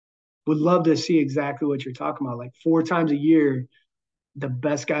would love to see exactly what you're talking about. Like 4 times a year, the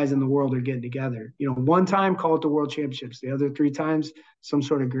best guys in the world are getting together. One time, call it the World Championships. The other 3 times, some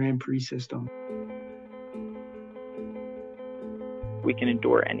sort of Grand Prix system. We can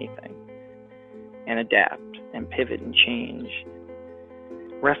endure anything and adapt and pivot and change.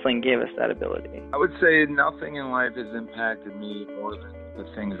 Wrestling gave us that ability. I would say nothing in life has impacted me more than the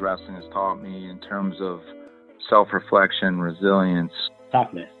things wrestling has taught me in terms of self-reflection, resilience.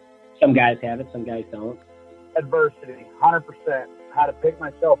 Toughness. Some guys have it, some guys don't. Adversity, 100%. How to pick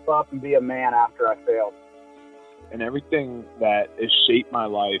myself up and be a man after I failed. And everything that has shaped my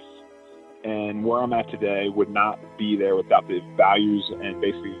life and where I'm at today would not be there without the values and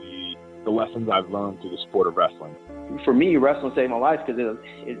basically the lessons I've learned through the sport of wrestling. For me, wrestling saved my life because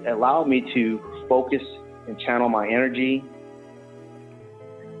it allowed me to focus and channel my energy.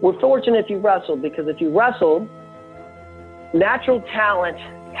 We're fortunate if you wrestled, because if you wrestled, natural talent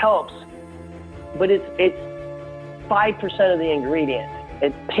helps, but it's 5% of the ingredient.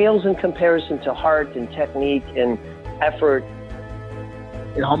 It pales in comparison to heart and technique and effort.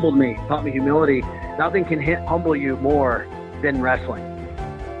 It humbled me, taught me humility. Nothing can humble you more than wrestling.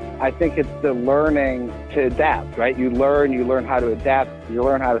 I think it's the learning to adapt, right? You learn how to adapt, you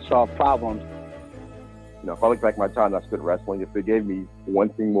learn how to solve problems. If I look back at my time I spent wrestling, if it gave me one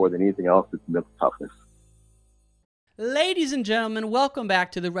thing more than anything else, it's mental toughness. Ladies and gentlemen, welcome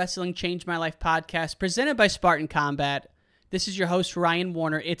back to the Wrestling Changed My Life podcast presented by Spartan Combat. This is your host, Ryan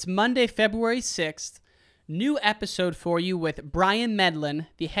Warner. It's Monday, February 6th. New episode for you with Brian Medlin,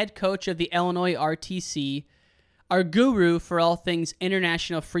 the head coach of the Illinois RTC, our guru for all things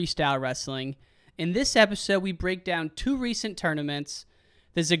international freestyle wrestling. In this episode, we break down 2 recent tournaments.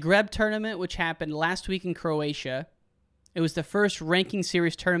 The Zagreb tournament, which happened last week in Croatia. It was the first ranking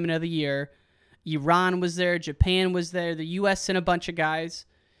series tournament of the year. Iran was there, Japan was there, the U.S. sent a bunch of guys.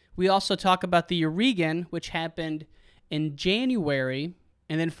 We also talk about the Euregan, which happened in January.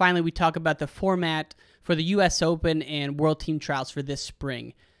 And then finally, we talk about the format for the U.S. Open and World Team Trials for this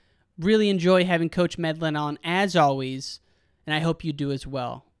spring. Really enjoy having Coach Medlin on, as always, and I hope you do as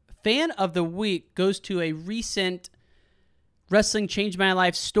well. Fan of the Week goes to a recent Wrestling Changed My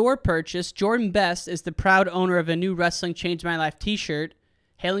Life store purchase. Jordan Best is the proud owner of a new Wrestling Changed My Life t-shirt,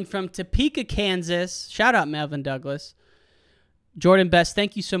 hailing from Topeka, Kansas. Shout out Melvin Douglas. Jordan Best,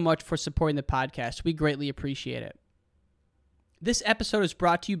 thank you so much for supporting the podcast. We greatly appreciate it. This episode is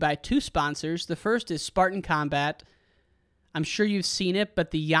brought to you by 2 sponsors. The first is Spartan Combat. I'm sure you've seen it,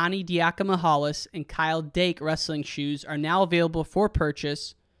 but the Yanni Diakomihalis and Kyle Dake wrestling shoes are now available for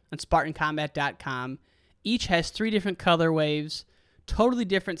purchase on SpartanCombat.com. Each has 3 different color waves, totally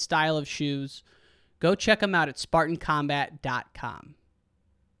different style of shoes. Go check them out at SpartanCombat.com.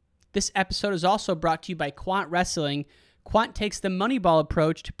 This episode is also brought to you by Quant Wrestling. Quant takes the Moneyball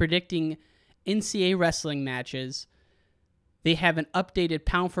approach to predicting NCAA wrestling matches. They have an updated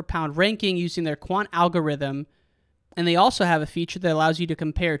pound-for-pound ranking using their Quant algorithm, and they also have a feature that allows you to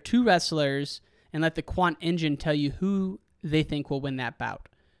compare 2 wrestlers and let the Quant engine tell you who they think will win that bout.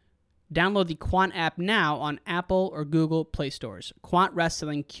 Download the Quant app now on Apple or Google Play stores. Quant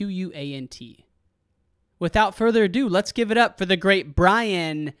Wrestling, Q-U-A-N-T. Without further ado, let's give it up for the great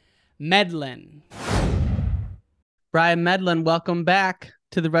Brian Medlin. Brian Medlin, welcome back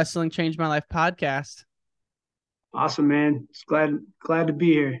to the Wrestling Changed My Life podcast. Awesome, man. Just glad to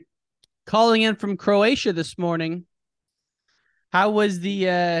be here. Calling in from Croatia this morning. How was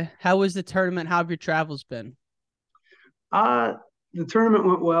the tournament? How have your travels been? The tournament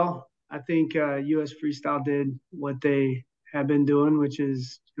went well. I think U.S. Freestyle did what they have been doing, which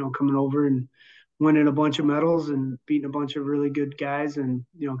is coming over and winning a bunch of medals and beating a bunch of really good guys, and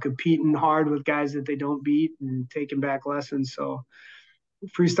competing hard with guys that they don't beat and taking back lessons. So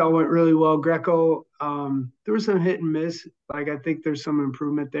freestyle went really well. Greco, there was some hit and miss. Like, I think there's some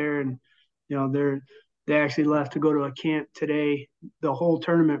improvement there, and they actually left to go to a camp today. The whole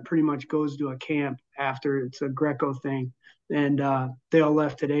tournament pretty much goes to a camp after. It's a Greco thing, and they all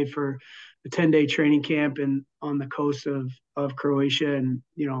left today for a 10-day training camp on the coast of Croatia, and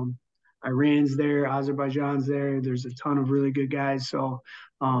Iran's there, Azerbaijan's there. There's a ton of really good guys. So,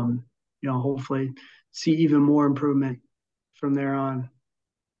 hopefully see even more improvement from there on.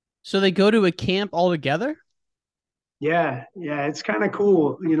 So they go to a camp all together? Yeah, it's kind of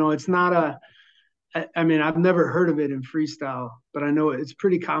cool. It's not I've never heard of it in freestyle, but I know it's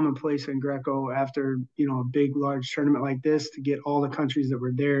pretty commonplace in Greco after, a big, large tournament like this to get all the countries that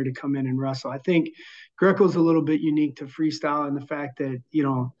were there to come in and wrestle. I think Greco's a little bit unique to freestyle in the fact that,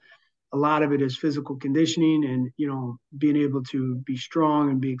 a lot of it is physical conditioning and, being able to be strong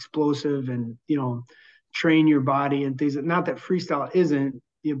and be explosive and, train your body and things. Not that freestyle isn't,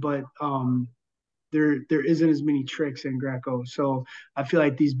 yeah, but there isn't as many tricks in Greco. So I feel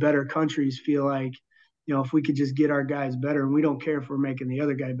like these better countries feel like, if we could just get our guys better, and we don't care if we're making the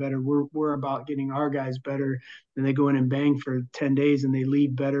other guy better, we're about getting our guys better. And they go in and bang for 10 days and they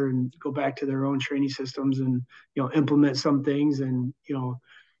leave better and go back to their own training systems and, implement some things. And,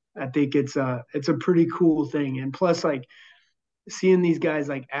 I think it's a pretty cool thing. And plus, like, seeing these guys,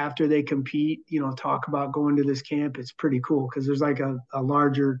 like, after they compete, talk about going to this camp, it's pretty cool because there's like a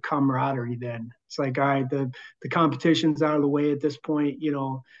larger camaraderie then. It's like, all right, the competition's out of the way at this point,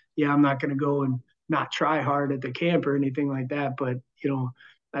 yeah, I'm not going to go and not try hard at the camp or anything like that, but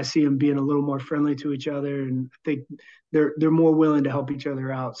I see them being a little more friendly to each other, and I think they're more willing to help each other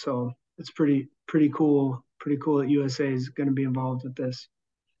out. So it's pretty cool. Pretty cool that USA is going to be involved with this.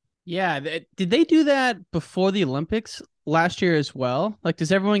 Yeah. Did they do that before the Olympics last year as well? Like,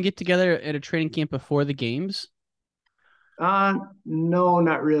 does everyone get together at a training camp before the games? No,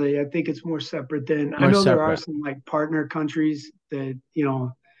 not really. I think it's more separate than I know. There are some like partner countries that,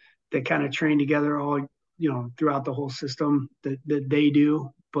 that kind of train together all, throughout the whole system that they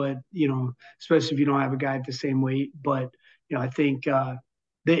do. But, especially if you don't have a guy at the same weight. But, I think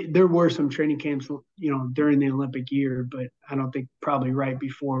there were some training camps, during the Olympic year, but I don't think probably right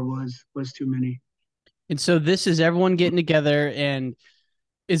before was too many. And so this is everyone getting together, and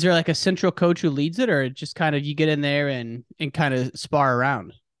is there like a central coach who leads it, or just kind of you get in there and kind of spar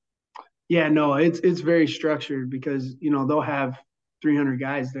around? Yeah, no, it's very structured because, they'll have 300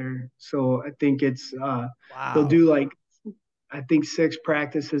 guys there. So I think it's Wow. They'll do like, I think 6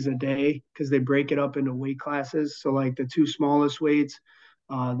 practices a day because they break it up into weight classes. So like the 2 smallest weights,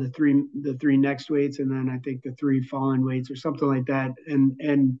 the three next weights, and then I think the 3 fallen weights or something like that.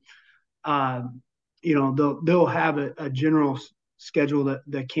 And they'll have a general schedule that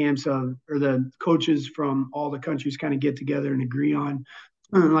the camps of or the coaches from all the countries kind of get together and agree on.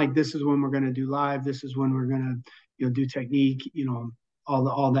 Like, this is when we're going to do live. This is when we're going to do technique.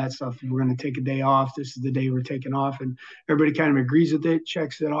 All that stuff. We're going to take a day off. This is the day we're taking off, and everybody kind of agrees with it,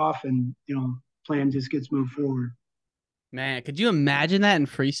 checks it off, and plan just gets moved forward. Man, could you imagine that in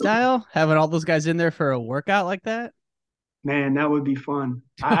freestyle, having all those guys in there for a workout like that? Man, that would be fun.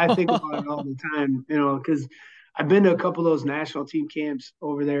 I think about it all the time, because I've been to a couple of those national team camps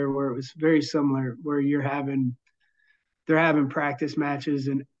over there where it was very similar, where they're having practice matches,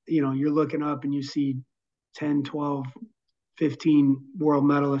 and you're looking up and you see 10, 12, 15 world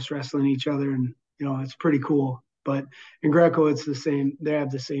medalists wrestling each other, and it's pretty cool. But in Greco, it's the same. They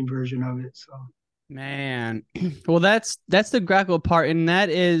have the same version of it. So, man, well, that's the Greco part, and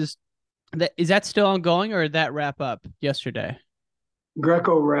is that still ongoing, or did that wrap up yesterday?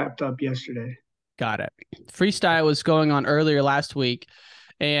 Greco wrapped up yesterday. Got it. Freestyle was going on earlier last week,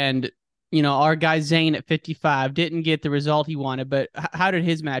 and our guy Zane at 55 didn't get the result he wanted, but how did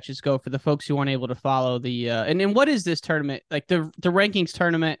his matches go for the folks who weren't able to follow the and what is this tournament, like the rankings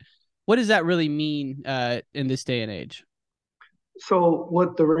tournament? What does that really mean in this day and age? So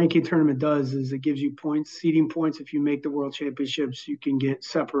what the ranking tournament does is it gives you points, seeding points. If you make the world championships, you can get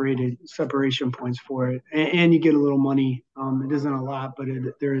separation points for it, and you get a little money. It isn't a lot, but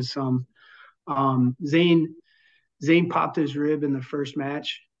there is some. Zane popped his rib in the first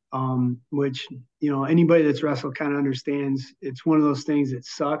match. Which, anybody that's wrestled kind of understands. It's one of those things that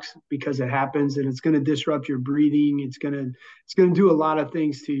sucks because it happens, and it's going to disrupt your breathing. It's going to do a lot of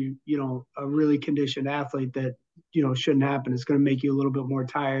things to, a really conditioned athlete that, shouldn't happen. It's going to make you a little bit more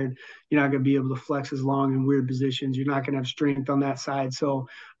tired. You're not going to be able to flex as long in weird positions. You're not going to have strength on that side. So,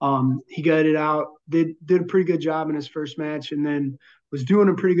 he got it out, did a pretty good job in his first match, and then was doing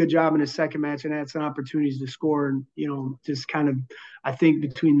a pretty good job in his second match and had some opportunities to score. And, just kind of, I think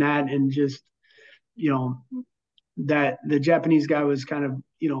between that and just, that the Japanese guy was kind of,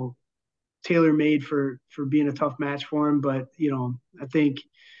 tailor-made for being a tough match for him. But, I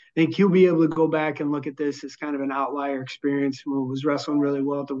think he'll be able to go back and look at this as kind of an outlier experience. Was wrestling really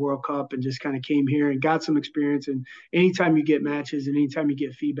well at the World Cup and just kind of came here and got some experience. And anytime you get matches and anytime you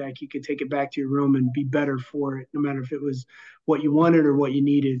get feedback, you can take it back to your room and be better for it, no matter if it was what you wanted or what you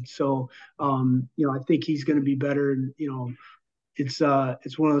needed. So, I think he's going to be better. And, it's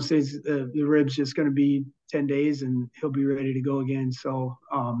one of those things, the rib's just going to be 10 days and he'll be ready to go again. So,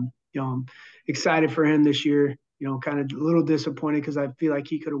 I'm excited for him this year. Kind of a little disappointed because I feel like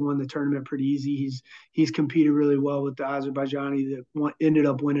he could have won the tournament pretty easy. He's competed really well with the Azerbaijani that ended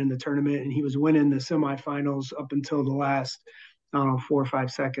up winning the tournament, and he was winning the semifinals up until the last, I don't know, 4 or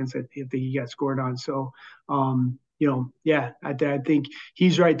 5 seconds. I think he got scored on. So, I think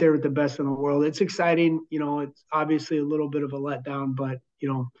he's right there with the best in the world. It's exciting. It's obviously a little bit of a letdown, but,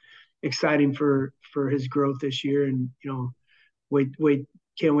 exciting for his growth this year. And, wait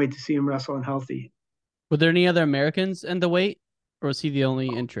can't wait to see him wrestle and healthy. Were there any other Americans in the weight, or was he the only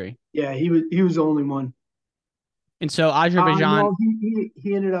entry? Yeah, he was the only one. And so Azerbaijan. No,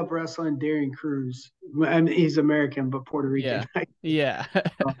 he ended up wrestling Darian Cruz. I mean, he's American, but Puerto Rican. Yeah.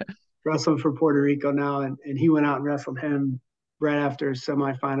 Wrestling for Puerto Rico now, and he went out and wrestled him right after a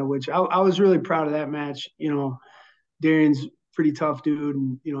semifinal, which I was really proud of that match. You know, Darian's pretty tough dude,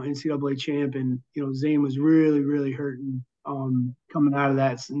 and NCAA champ, and Zane was really, really hurting coming out of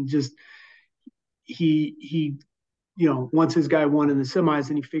that, and just he once his guy won in the semis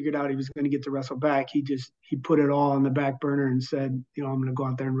and he figured out he was going to get to wrestle back, he put it all on the back burner and said, I'm going to go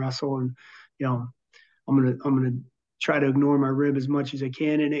out there and wrestle, and I'm going to try to ignore my rib as much as I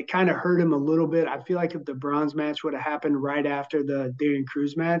can. And it kind of hurt him a little bit. I feel like if the bronze match would have happened right after the Darian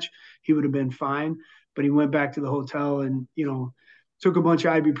Cruz match, he would have been fine. But he went back to the hotel and, took a bunch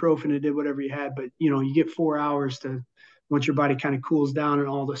of ibuprofen and did whatever he had. But, you get 4 hours to, once your body kind of cools down and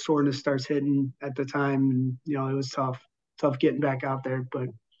all the soreness starts hitting at the time. And, it was tough getting back out there. But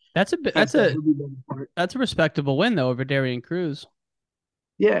that's a respectable win though over Darian Cruz.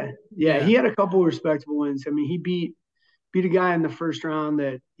 Yeah. He had a couple of respectable wins. I mean, he beat a guy in the first round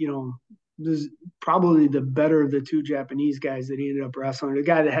that, was probably the better of the two Japanese guys that he ended up wrestling. The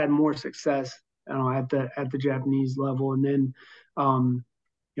guy that had more success, at the Japanese level, and then,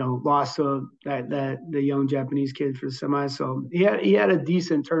 lost to the young Japanese kid for the semi. So he had a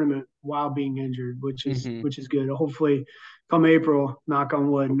decent tournament while being injured, which is good. Hopefully, come April, knock on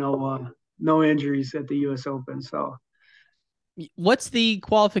wood, no injuries at the U.S. Open. So. What's the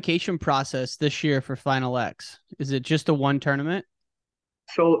qualification process this year for Final X? Is it just a one tournament?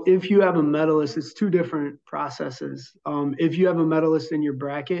 So if you have a medalist, it's two different processes. If you have a medalist in your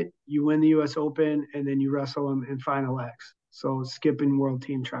bracket, you win the U.S. Open and then you wrestle them in Final X. So skipping World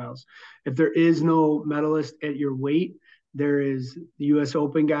Team Trials. If there is no medalist at your weight, there is the U.S.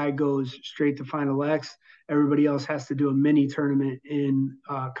 Open guy goes straight to Final X. Everybody else has to do a mini tournament in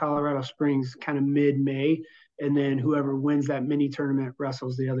Colorado Springs, kind of mid-May. And then whoever wins that mini tournament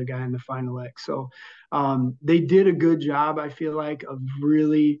wrestles the other guy in the Final X. So they did a good job, I feel like, of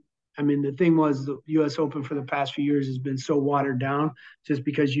really, the thing was the U.S. Open for the past few years has been so watered down just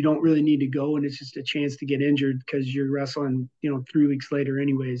because you don't really need to go and it's just a chance to get injured because you're wrestling, 3 weeks later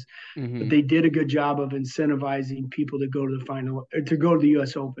anyways. Mm-hmm. But they did a good job of incentivizing people to go to the final, to go to the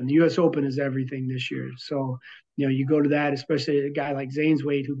U.S. Open. The U.S. Open is everything this year. So, you go to that, especially a guy like Zane's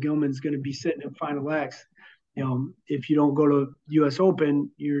weight, who Gilman's going to be sitting in Final X. If you don't go to U.S.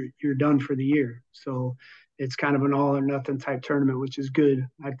 Open, you're done for the year. So it's kind of an all or nothing type tournament, which is good.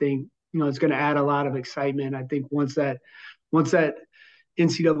 I think, it's going to add a lot of excitement. I think once that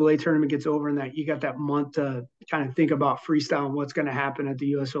NCAA tournament gets over and that you got that month to kind of think about freestyle and what's going to happen at the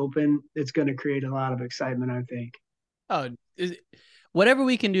U.S. Open, it's going to create a lot of excitement, I think. Oh, whatever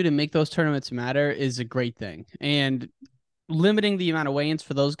we can do to make those tournaments matter is a great thing. And limiting the amount of weigh-ins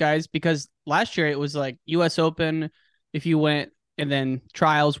for those guys, because last year it was like U.S. Open if you went, and then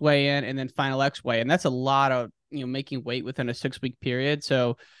trials weigh in, and then Final X weigh in. That's a lot of making weight within a 6-week period.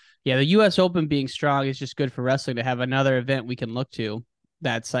 So yeah, the U.S. Open being strong is just good for wrestling to have another event we can look to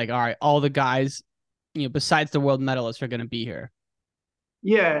that's like, all right, all the guys besides the world medalists are going to be here.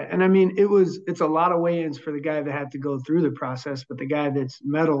 Yeah, and it's a lot of weigh-ins for the guy that had to go through the process, but the guy that's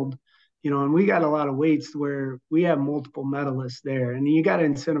medaled, and we got a lot of weights where we have multiple medalists there, and you got to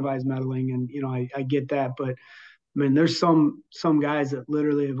incentivize medaling, and I get that, but there's some guys that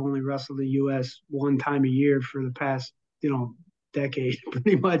literally have only wrestled the U.S. one time a year for the past decade,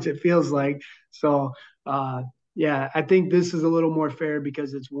 pretty much it feels like. So yeah, I think this is a little more fair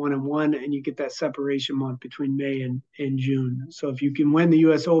because it's 1-1, and you get that separation month between May and June. So if you can win the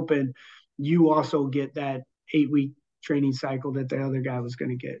U.S. Open, you also get that 8-week training cycle that the other guy was going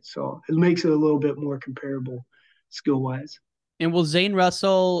to get. So it makes it a little bit more comparable skill-wise. And will Zane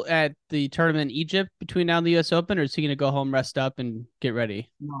wrestle at the tournament in Egypt between now and the U.S. Open, or is he going to go home, rest up, and get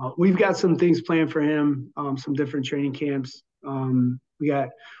ready? No, we've got some things planned for him, some different training camps.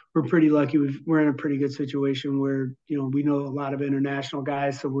 We're pretty lucky. We're in a pretty good situation where, we know a lot of international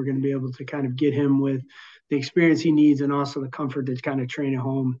guys, so we're going to be able to kind of get him with the experience he needs and also the comfort to kind of train at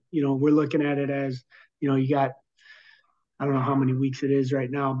home. We're looking at it as, you got, I don't know how many weeks it is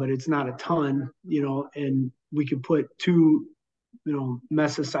right now, but it's not a ton, and we could put two,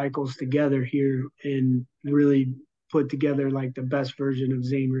 mesocycles together here and really put together like the best version of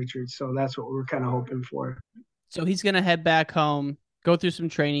Zane Richards. So that's what we're kind of hoping for. So he's going to head back home, go through some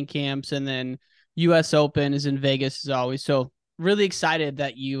training camps, and then U.S. Open is in Vegas as always. So really excited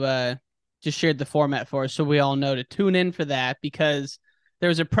that you just shared the format for us so we all know to tune in for that, because there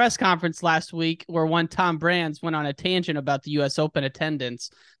was a press conference last week where one Tom Brands went on a tangent about the U.S. Open attendance.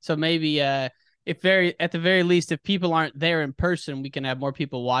 So maybe at the very least, if people aren't there in person, we can have more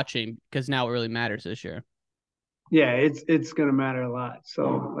people watching, because now it really matters this year. Yeah, it's going to matter a lot.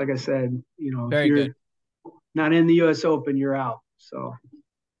 So, like I said, if Very you're good. not in the U.S. Open, you're out. So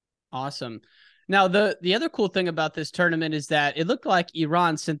awesome. Now, the other cool thing about this tournament is that it looked like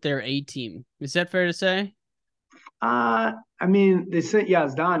Iran sent their A team. Is that fair to say? I mean, they sent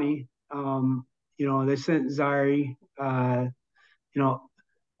Yazdani. They sent Zari.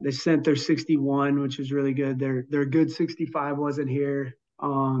 They sent their 61, which is really good. Their good 65 wasn't here.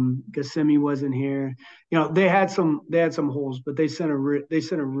 Gassemi wasn't here. They had some holes, but they sent a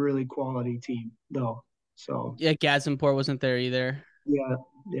really quality team though. So yeah, Gazimpur wasn't there either.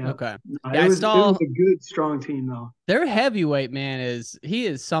 Yeah. Okay. No, it was a good, strong team though. Their heavyweight man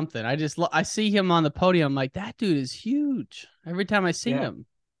is something. I see him on the podium. I'm like, that dude is huge every time I see him.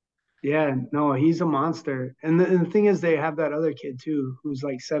 Yeah, no, he's a monster. And the thing is, they have that other kid too, who's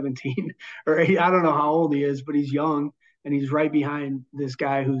like 17 or I don't know how old he is, but he's young, and he's right behind this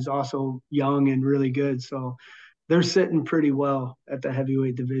guy who's also young and really good. So they're sitting pretty well at the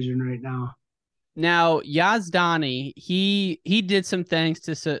heavyweight division right now. Now, Yazdani, he did some things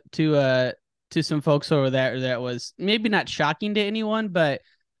to some folks over there that was maybe not shocking to anyone, but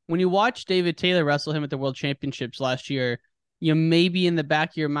when you watch David Taylor wrestle him at the World Championships last year, maybe in the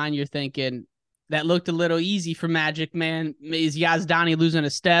back of your mind you're thinking that looked a little easy for Magic Man. Is Yazdani losing a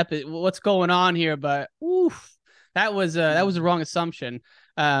step? What's going on here? But oof, that was a wrong assumption.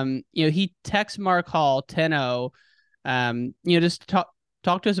 He texts Mark Hall 10-0. Just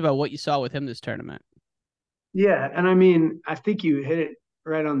talk to us about what you saw with him this tournament. Yeah, and I mean, I think you hit it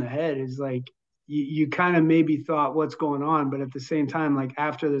right on the head. Is like you kind of maybe thought what's going on, but at the same time, like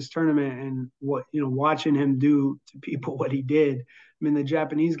after this tournament and what watching him do to people what he did. I mean, the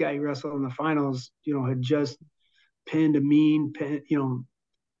Japanese guy he wrestled in the finals, had just pinned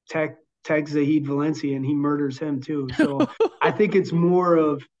Tech Zahid Valencia, and he murders him too. So I think it's more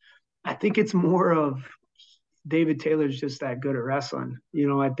of David Taylor's just that good at wrestling.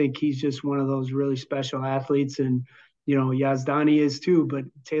 I think he's just one of those really special athletes, and Yazdani is too, but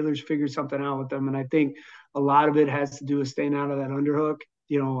Taylor's figured something out with them. And I think a lot of it has to do with staying out of that underhook.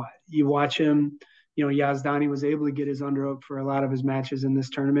 You watch him, Yazdani was able to get his underhook for a lot of his matches in this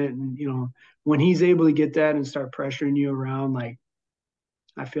tournament. And, when he's able to get that and start pressuring you around, like,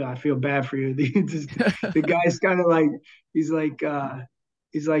 I feel bad for you. The guy's kind of like, he's like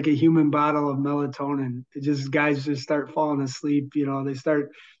a human bottle of melatonin. Guys just start falling asleep.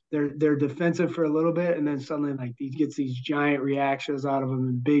 They're defensive for a little bit, and then suddenly like he gets these giant reactions out of them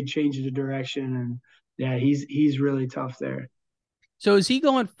and big changes of direction. And yeah, he's really tough there. So is he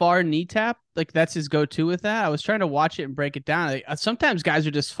going far knee tap? Like that's his go-to with that? I was trying to watch it and break it down. Like, sometimes guys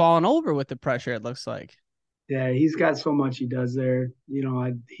are just falling over with the pressure, it looks like. Yeah, he's got so much he does there.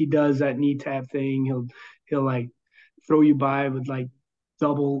 He does that knee tap thing. He'll like throw you by with like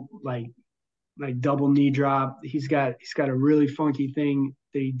double knee drop. He's got a really funky thing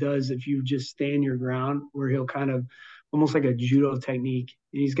that he does if you just stand your ground, where he'll kind of almost like a judo technique.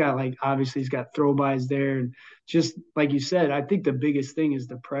 And he's got obviously he's got throw bys there, and just like you said, I think the biggest thing is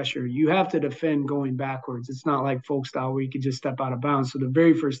the pressure. You have to defend going backwards. It's not like folk style where you can just step out of bounds. So the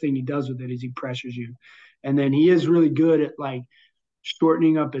very first thing he does with it is he pressures you, and then he is really good at like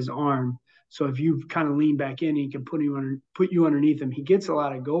shortening up his arm. So if you kind of lean back in, he can put you underneath him. He gets a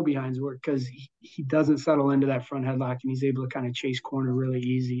lot of go behinds work because he doesn't settle into that front headlock, and he's able to kind of chase corner really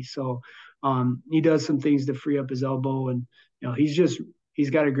easy. So he does some things to free up his elbow, and he's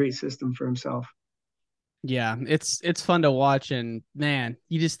got a great system for himself. Yeah, it's fun to watch, and man,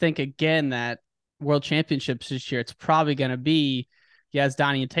 you just think again that World Championships this year, it's probably going to be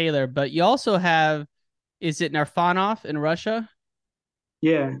Yazdani and Taylor, but you also have, is it Narfanov in Russia?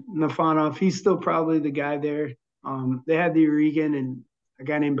 Yeah, Nafanov, he's still probably the guy there. They had the Regan, and a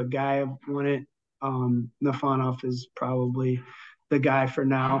guy named Bagayev won it. Nafanov is probably the guy for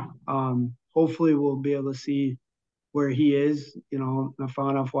now. Hopefully we'll be able to see where he is,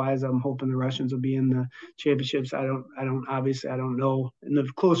 Nafanov wise. I'm hoping the Russians will be in the championships. I don't know. And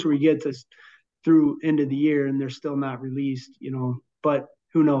the closer we get to through end of the year and they're still not released, but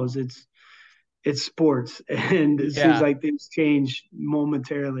who knows? It's sports, and it seems like things change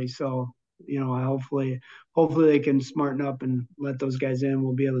momentarily. So, hopefully they can smarten up and let those guys in.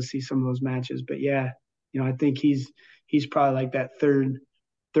 We'll be able to see some of those matches. But yeah, I think he's probably like that third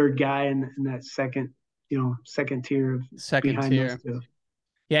guy in that second tier of behind those two.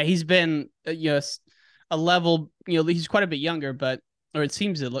 Yeah, he's been a level. He's quite a bit younger, or it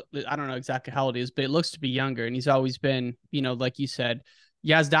seems to look. I don't know exactly how old he is, but it looks to be younger, and he's always been, like you said,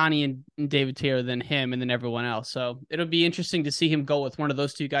 Yazdani and David Taylor, then him, and then everyone else. So it'll be interesting to see him go with one of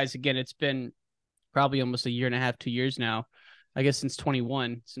those two guys again. It's been probably almost a year and a half, 2 years now, I guess, since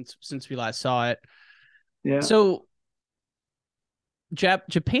 21, since we last saw it. Yeah. So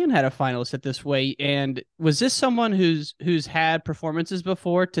Japan had a finalist at this weight, and was this someone who's had performances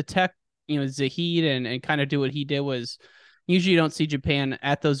before to tech, Zahid and kind of do what he did? Was usually you don't see Japan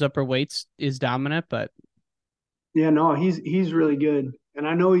at those upper weights is dominant, but yeah, no, he's really good. And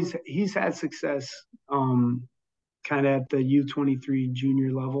I know he's had success kind of at the U23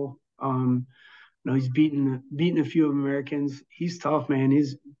 junior level. He's beaten a few Americans. He's tough, man.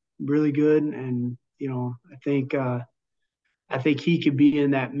 He's really good, and I think he could be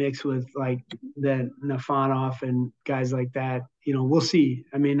in that mix with like the Nafanov and guys like that. We'll see.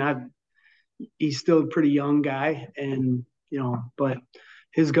 I mean, he's still a pretty young guy, and but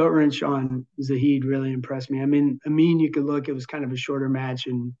his gut wrench on Zahid really impressed me. I mean, you could look, it was kind of a shorter match,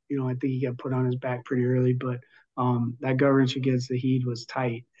 and I think he got put on his back pretty early, but that gut wrench against Zahid was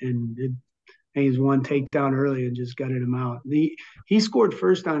tight, and he's one takedown early and just gutted him out. He scored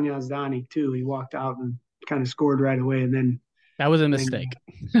first on Yazdani too. He walked out and kind of scored right away, and then that was a mistake.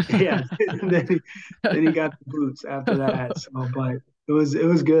 Yeah, then he got the boots after that. So, but it was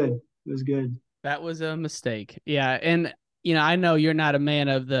good. It was good. That was a mistake. Yeah, and I know you're not a man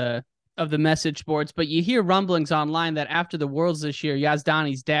of the message boards, but you hear rumblings online that after the Worlds this year,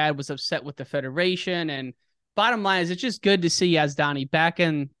 Yazdani's dad was upset with the federation. And bottom line is, it's just good to see Yazdani back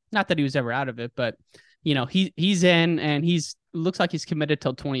in. Not that he was ever out of it, but he's in, and looks like he's committed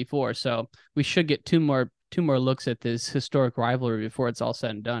till 24. So we should get two more looks at this historic rivalry before it's all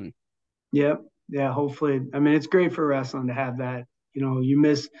said and done. Yep. Yeah. Hopefully. I mean, it's great for wrestling to have that. You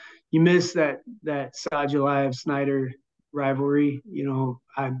miss that Sadulayev Snyder rivalry.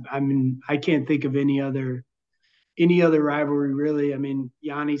 I mean, I can't think of any other rivalry really. I mean,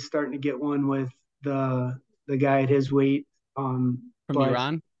 Yanni's starting to get one with the guy at his weight. From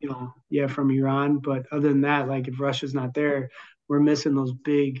Iran. From Iran. But other than that, like if Russia's not there, we're missing those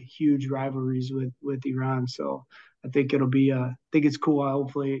big, huge rivalries with Iran. So I think I think it's cool.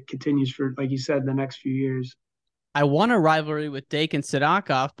 Hopefully it continues for, like you said, the next few years. I want a rivalry with Dake and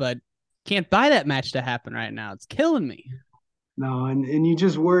Sadakov, but can't buy that match to happen right now. It's killing me. No, and you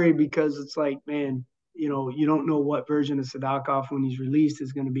just worry because it's like, man, you don't know what version of Sadakov when he's released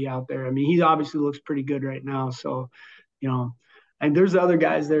is going to be out there. I mean, he obviously looks pretty good right now. So, and there's other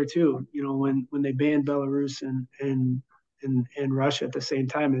guys there too, when they banned Belarus and Russia at the same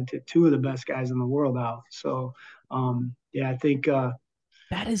time, and two of the best guys in the world out. So, I think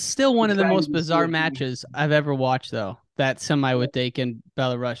that is still one of the most bizarre matches I've ever watched, though. That semi with Dake and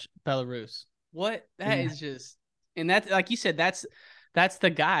Belarus. What that is just, and that's like you said, that's the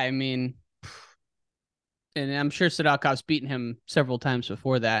guy. I mean, and I'm sure Sadakov's beaten him several times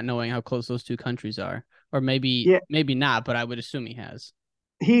before that, knowing how close those two countries are, or maybe not, but I would assume he has.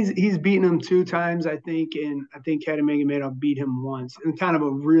 He's beaten him 2 times, I think, and I think Kevin Magomedov beat him once in kind of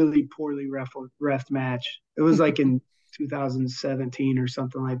a really poorly ref match. It was like in 2017 or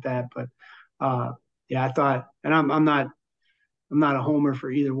something like that. But I thought, and I'm not a homer for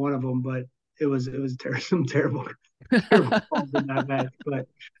either one of them, but it was some terrible calls in that match. But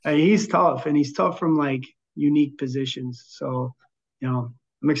he's tough, and he's tough from like unique positions. So I'm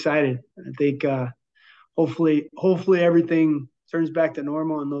excited. I think hopefully everything turns back to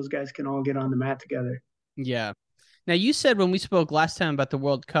normal and those guys can all get on the mat together. Yeah. Now, you said when we spoke last time about the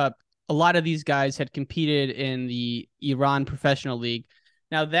World Cup, a lot of these guys had competed in the Iran Professional League.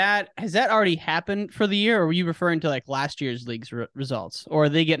 Now, has that already happened for the year, or were you referring to like last year's league's results? Or are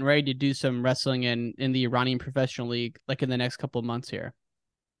they getting ready to do some wrestling in the Iranian Professional League like in the next couple of months here?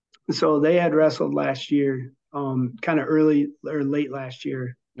 So they had wrestled last year, kind of early or late last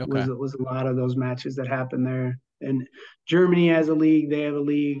year. Okay. Was a lot of those matches that happened there. And Germany has a league. They have a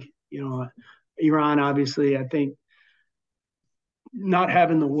league. Iran, obviously, I think not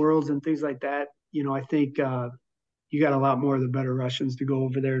having the Worlds and things like that, I think you got a lot more of the better Russians to go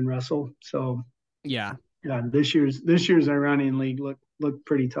over there and wrestle. So yeah, this year's Iranian league looked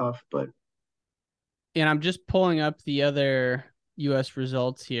pretty tough. But and I'm just pulling up the other U.S.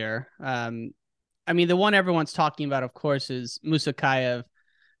 results here. I mean, the one everyone's talking about, of course, is Musakayev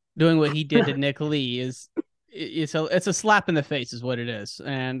doing what he did to Nick Lee. It's a slap in the face is what it is.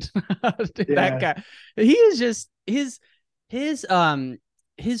 And that guy, he is just his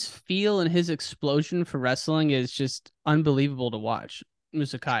feel and his explosion for wrestling is just unbelievable to watch.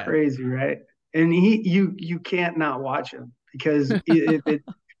 Musakayev. Crazy, right? And you can't not watch him because if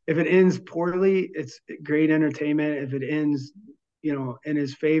it ends poorly, it's great entertainment. If it ends in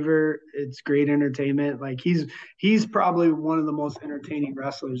his favor. It's great entertainment. Like he's probably one of the most entertaining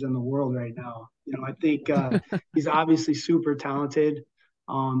wrestlers in the world right now. I think he's obviously super talented.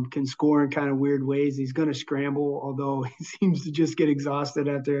 Can score in kind of weird ways. He's going to scramble, although he seems to just get exhausted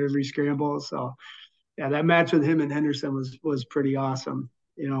after every scramble. So, yeah, that match with him and Henderson was pretty awesome.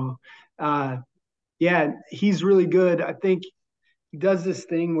 Yeah, he's really good. I think he does this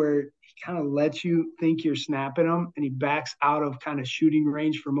thing where he kind of lets you think you're snapping him, and he backs out of kind of shooting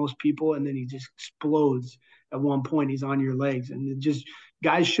range for most people, and then he just explodes at one point. He's on your legs, and it just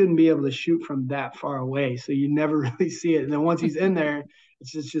guys shouldn't be able to shoot from that far away, so you never really see it. And then once he's in there,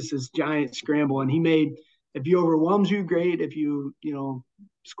 it's just this giant scramble. And if he overwhelms you, great. If you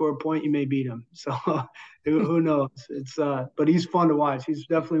score a point, you may beat him. So who knows? But he's fun to watch. He's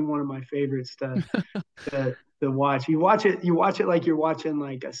definitely one of my favorites to watch. You watch it like you're watching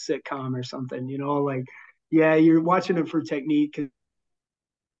like a sitcom or something, like, yeah, you're watching it for technique.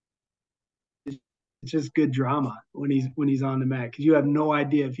 It's just good drama when he's on the mat, because you have no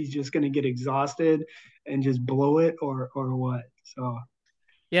idea if he's just going to get exhausted and just blow it or what. So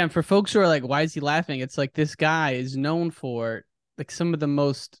yeah, and for folks who are like, why is he laughing? It's like, this guy is known for like some of the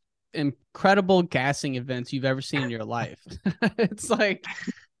most incredible gassing events you've ever seen in your life. It's like,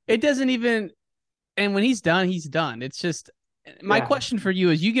 it doesn't even, and when he's done, he's done. It's just, my question for you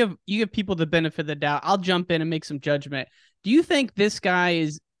is, you give people the benefit of the doubt. I'll jump in and make some judgment. Do you think this guy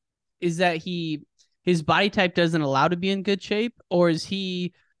is that his body type doesn't allow to be in good shape, or is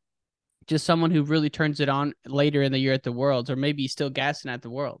he just someone who really turns it on later in the year at the Worlds, or maybe he's still gassing at the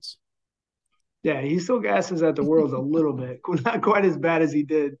Worlds? Yeah, he still gasses at the Worlds a little bit, not quite as bad as he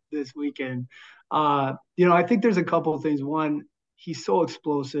did this weekend. I think there's a couple of things. One, he's so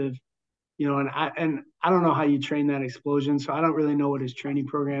explosive, and I don't know how you train that explosion, so I don't really know what his training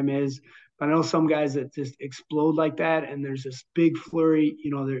program is. But I know some guys that just explode like that, and there's this big flurry.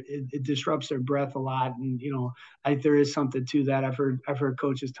 It disrupts their breath a lot, and I think there is something to that. I've heard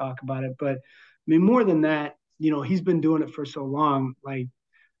coaches talk about it, but I mean, more than that, he's been doing it for so long. Like,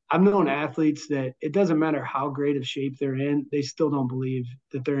 I've known athletes that it doesn't matter how great of shape they're in, they still don't believe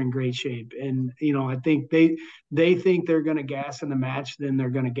that they're in great shape. And, I think they think they're going to gas in the match, then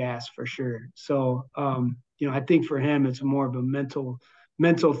they're going to gas for sure. So, I think for him, it's more of a mental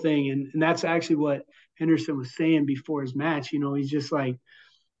thing. And that's actually what Henderson was saying before his match. He's like,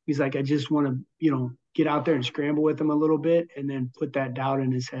 I just want to, get out there and scramble with him a little bit and then put that doubt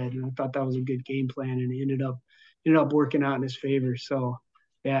in his head. And I thought that was a good game plan, and it ended up working out in his favor. So,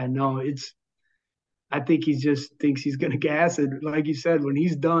 yeah, no, I think he just thinks he's going to gas it. Like you said, when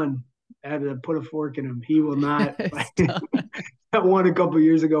he's done, I had to put a fork in him. He will not. That one a couple of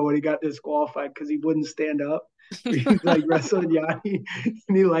years ago when he got disqualified because he wouldn't stand up. He like wrestled Yanni,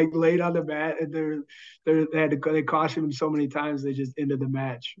 and he like laid on the mat, and they cautioned him so many times they just ended the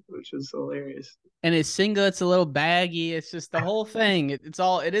match, which was hilarious. And his singlet's a little baggy. It's just the whole thing. It is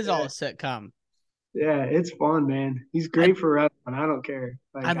all a sitcom. Yeah, it's fun, man. He's great for wrestling. I don't care.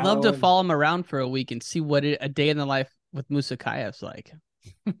 Like, I'd love to follow him around for a week and see what a day in the life with Musakayev's like.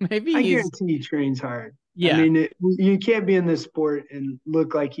 Maybe I guarantee he trains hard. Yeah, I mean, you can't be in this sport and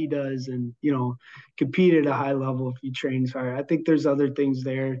look like he does, and compete at a high level if he trains hard. I think there's other things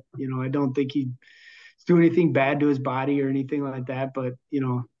there. I don't think he's doing anything bad to his body or anything like that. But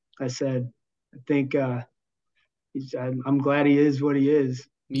I think I'm glad he is what he is.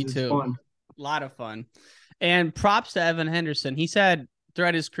 Me it's too. Fun. A lot of fun. And props to Evan Henderson. He's had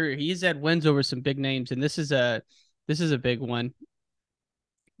throughout his career, he's had wins over some big names, and this is a big one.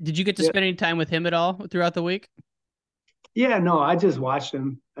 Did you get to spend any time with him at all throughout the week? Yeah, no, I just watched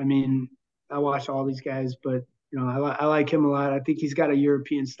him. I mean, I watch all these guys, but I like him a lot. I think he's got a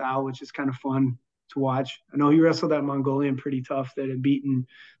European style, which is kind of fun to watch. I know he wrestled that Mongolian pretty tough that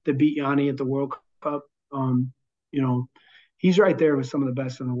beat Yanni at the World Cup. He's right there with some of the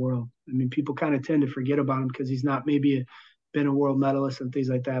best in the world. I mean, people kind of tend to forget about him because he's not maybe been a world medalist and things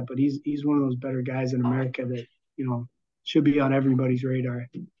like that, but he's one of those better guys in America that should be on everybody's radar.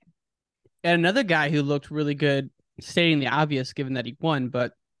 And another guy who looked really good, stating the obvious given that he won,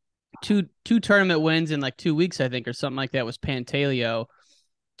 but two tournament wins in like 2 weeks, I think, or something like that, was Pantaleo.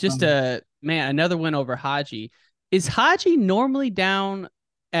 Just another win over Haji. Is Haji normally down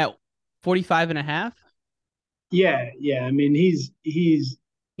at 45.5? Yeah. I mean, he's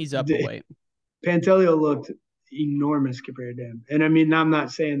up a weight. Pantaleo looked enormous compared to him. And I mean, I'm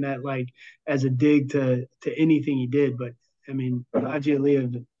not saying that like as a dig to anything he did, but I mean, Haji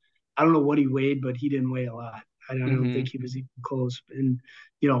Aliyev, I don't know what he weighed, but he didn't weigh a lot. I don't think he was even close. And,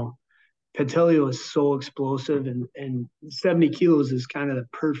 Pantaleo is so explosive, and 70 kilos is kind of the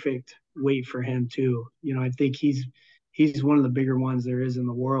perfect weight for him too. I think he's he's one of the bigger ones there is in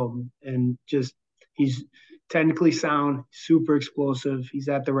the world. And just, he's technically sound, super explosive. He's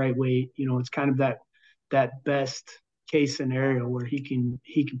at the right weight. You know, it's kind of that best case scenario where he can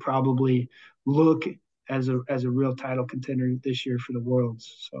probably look as a real title contender this year for the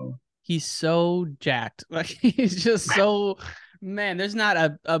Worlds. So he's so jacked. Like, he's just so, man, there's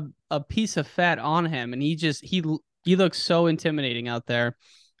not a piece of fat on him. And he looks so intimidating out there.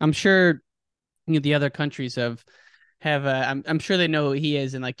 I'm sure, you know, the other countries have I'm sure they know who he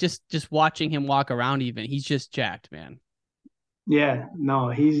is. And like, just watching him walk around, even, he's just jacked, man. Yeah, no,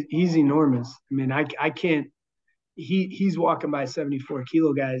 he's enormous. I mean, I can't, he's walking by 74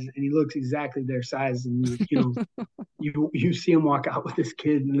 kilo guys and he looks exactly their size. And you know, you see him walk out with this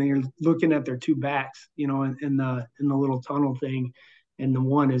kid and they're looking at their two backs, you know, in the little tunnel thing. And the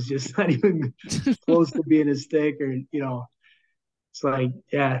one is just not even close to being as thick, or, you know, it's like,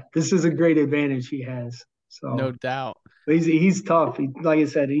 yeah, this is a great advantage he has. So no doubt. He's tough. Like I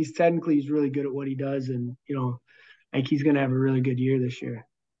said, he's really good at what he does. And, you know, like, he's going to have a really good year this year.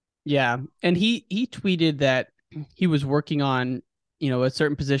 Yeah. And he tweeted that he was working on, you know, a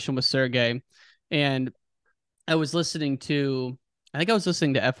certain position with Sergey. And I was listening to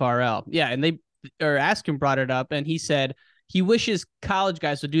FRL. Yeah. And Askin brought it up, and he said he wishes college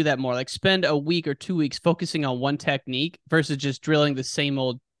guys would do that more, like spend a week or 2 weeks focusing on one technique versus just drilling the same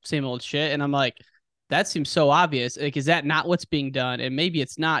old shit. And I'm like, that seems so obvious. Like, is that not what's being done? And maybe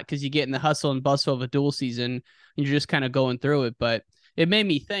it's not, because you get in the hustle and bustle of a dual season and you're just kind of going through it. But it made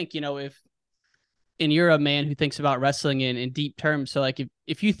me think, you know, and you're a man who thinks about wrestling in deep terms. So like,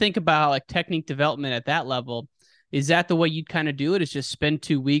 if you think about like technique development at that level, is that the way you'd kind of do it? Is just spend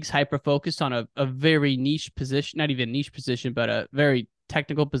 2 weeks hyper-focused on a very niche position, not even niche position, but a very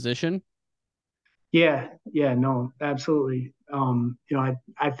technical position? Yeah, no, absolutely. You know,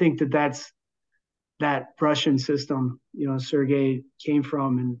 I think that's that Russian system, you know, Sergey came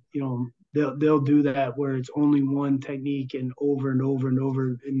from, and, you know, they'll do that where it's only one technique and over and over and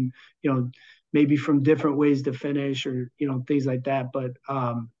over, and, you know, maybe from different ways to finish, or, you know, things like that. But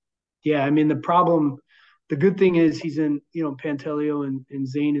yeah, I mean, the good thing is he's in, you know, Pantaleo and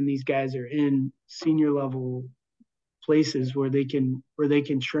Zane and these guys are in senior level places where they can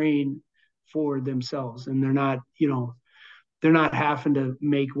train for themselves, and they're not, you know, they're not having to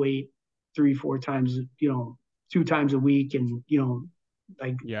make weight 3-4 times, you know, 2 times a week, and, you know,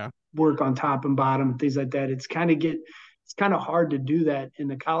 like, yeah, work on top and bottom and things like that. It's kind of hard to do that in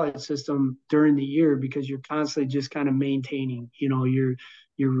the college system during the year, because you're constantly just kind of maintaining, you know, your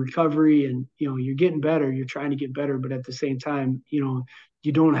recovery, and, you know, you're getting better, you're trying to get better, but at the same time, you know,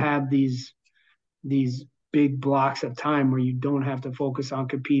 you don't have these big blocks of time where you don't have to focus on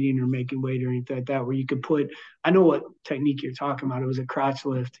competing or making weight or anything like that, where you could put, I know what technique you're talking about. It was a crotch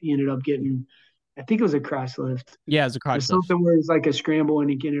lift. He ended up getting, I think it was a crotch lift. Yeah, it was a crotch lift. Something where it's like a scramble and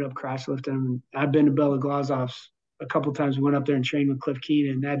he ended up crotch lifting. And I've been to Bella Glazov's a couple of times. We went up there and trained with Cliff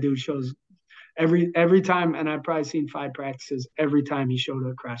Keenan. That dude shows every time, and I've probably seen 5 practices, every time he showed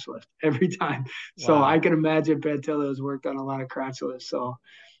a crotch lift, every time. Wow. So I can imagine Pantaleo has worked on a lot of crotch lifts. So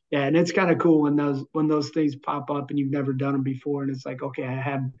yeah, and it's kind of cool when those things pop up and you've never done them before, and it's like, okay, I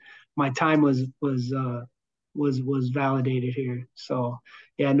had my time was validated here. So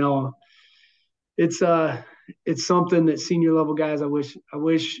yeah, no, it's something that senior level guys, I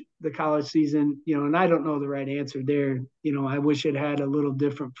wish the college season, you know, and I don't know the right answer there. You know, I wish it had a little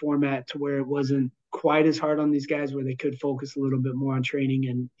different format to where it wasn't quite as hard on these guys, where they could focus a little bit more on training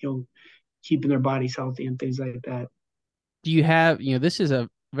and, you know, keeping their bodies healthy and things like that. Do you have, you know, this is a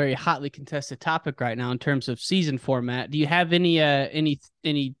very hotly contested topic right now in terms of season format. Do you have any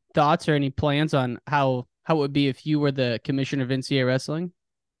thoughts or any plans on how it would be if you were the commissioner of NCAA wrestling?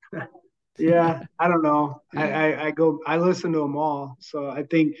 Yeah, I don't know. I listen to them all. So I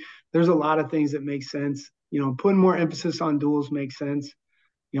think there's a lot of things that make sense. You know, putting more emphasis on duels makes sense.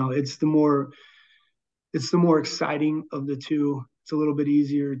 You know, it's the more exciting of the two. It's a little bit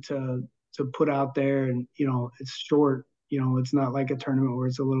easier to put out there, and, you know, it's short. You know, it's not like a tournament where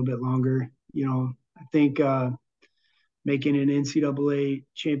it's a little bit longer. You know, I think making an NCAA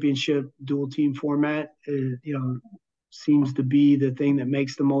championship dual team format, you know, seems to be the thing that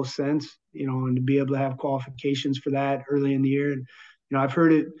makes the most sense, you know, and to be able to have qualifications for that early in the year. And, you know, I've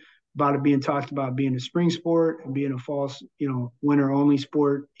heard about it being talked about being a spring sport and being a fall, you know, winter only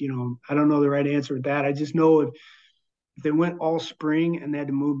sport. You know, I don't know the right answer with that. I just know if they went all spring and they had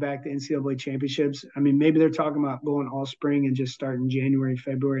to move back to NCAA championships, I mean, maybe they're talking about going all spring and just starting January,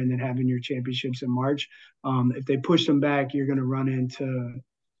 February, and then having your championships in March. If they push them back, you're going to run into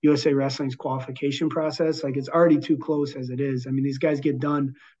USA Wrestling's qualification process. Like, it's already too close as it is. I mean, these guys get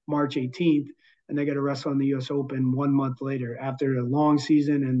done March 18th, and they got to wrestle in the U.S. Open 1 month later after a long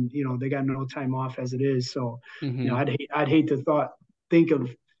season, and they got no time off as it is. So I'd hate to think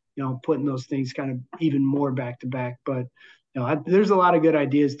of putting those things kind of even more back to back, but there's a lot of good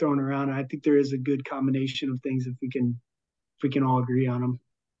ideas thrown around, and I think there is a good combination of things if we can all agree on them.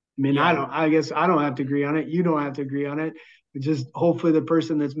 I mean, I guess I don't have to agree on it. You don't have to agree on it. But just hopefully the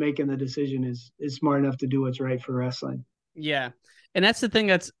person that's making the decision is smart enough to do what's right for wrestling. Yeah. And that's the thing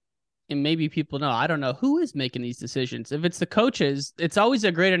and maybe people know, I don't know who is making these decisions. If it's the coaches, it's always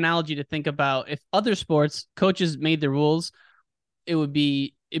a great analogy to think about. If other sports coaches made the rules, it'd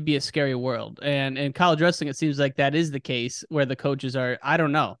be a scary world. And in college wrestling, it seems like that is the case where the coaches are, I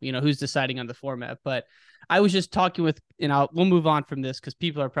don't know, who's deciding on the format. But I was just talking with, we'll move on from this because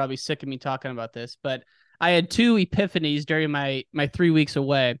people are probably sick of me talking about this, but I had two epiphanies during my 3 weeks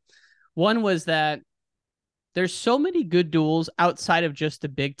away. One was that there's so many good duels outside of just the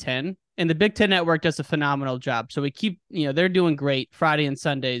Big Ten, and the Big Ten Network does a phenomenal job. So we keep, they're doing great. Friday and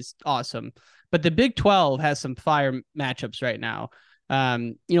Sundays, awesome. But the Big 12 has some fire matchups right now.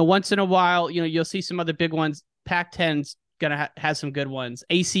 Once in a while, you'll see some other big ones. Pac-10's going to have some good ones.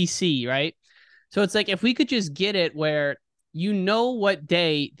 ACC, right? So it's like, if we could just get it where what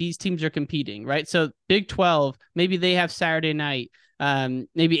day these teams are competing, right? So Big 12, maybe they have Saturday night.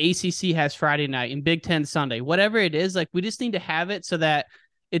 Maybe ACC has Friday night and Big 10 Sunday, whatever it is. Like, we just need to have it so that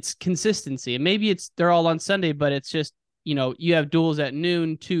it's consistency. And maybe they're all on Sunday, but it's just, you have duels at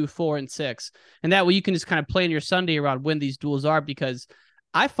noon, 2, 4, and 6. And that way you can just kind of plan your Sunday around when these duels are, because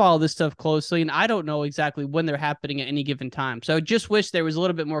I follow this stuff closely and I don't know exactly when they're happening at any given time. So I just wish there was a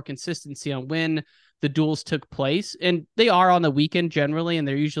little bit more consistency on when the duels took place. And they are on the weekend generally, and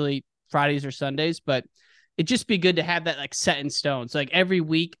they're usually Fridays or Sundays, but it'd just be good to have that like set in stone. So like every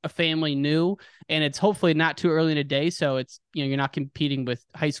week a family knew, and it's hopefully not too early in the day. So it's, you're not competing with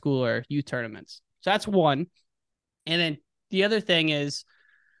high school or youth tournaments. So that's one. And then the other thing is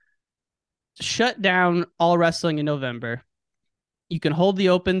shut down all wrestling in November. You can hold the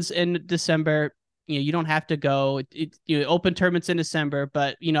opens in December. You don't have to go. Open tournaments in December,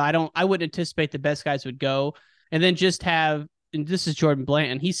 but I wouldn't anticipate the best guys would go. And then just have, and this is Jordan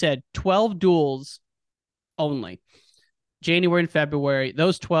Blanton, he said 12 duels only. January and February,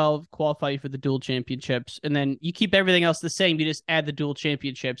 those 12 qualify you for the dual championships. And then you keep everything else the same. You just add the dual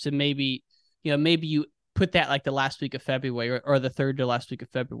championships, and maybe you put that like the last week of February or the third to last week of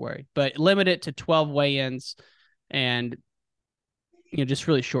February, but limit it to 12 weigh-ins and, just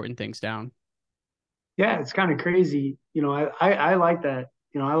really shorten things down. Yeah, it's kind of crazy. I like that.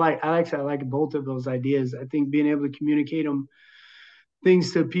 I like both of those ideas. I think being able to communicate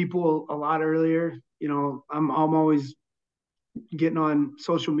things to people a lot earlier. I'm always getting on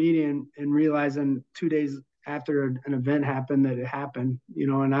social media and realizing 2 days after an event happened that it happened,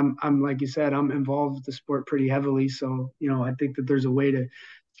 and I'm like you said, I'm involved with the sport pretty heavily. So, I think that there's a way to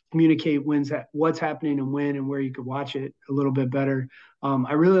communicate what's happening and when and where you could watch it a little bit better.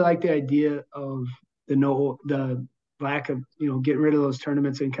 I really like the idea of the lack of, getting rid of those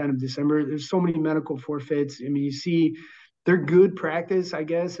tournaments in kind of December. There's so many medical forfeits. I mean, you see they're good practice, I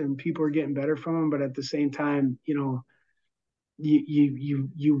guess, and people are getting better from them. But at the same time, you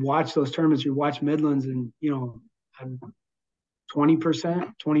watch those tournaments, you watch Midlands, and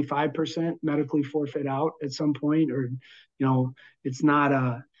 20%, 25% medically forfeit out at some point, or it's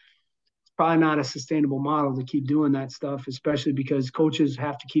probably not a sustainable model to keep doing that stuff, especially because coaches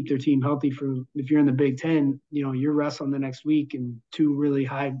have to keep their team healthy. If you're in the Big Ten, you're wrestling the next week in 2 really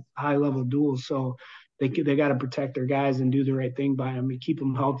high level duels, so they got to protect their guys and do the right thing by them and keep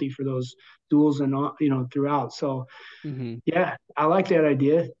them healthy for those duels and throughout. So yeah, I like that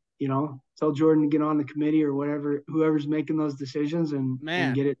idea. Tell Jordan to get on the committee or whatever, whoever's making those decisions, and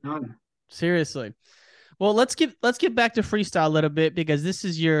get it done. Seriously. Well, let's get back to freestyle a little bit, because this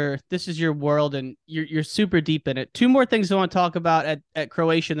is your world and you're super deep in it. 2 more things I want to talk about at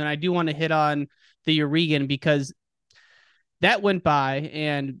Croatian, and I do want to hit on the Euregan, because that went by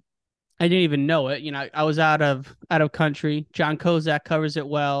and I didn't even know it. I was out of country. John Kozak covers it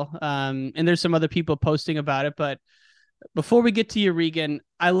well. And there's some other people posting about it, but before we get to Euregan,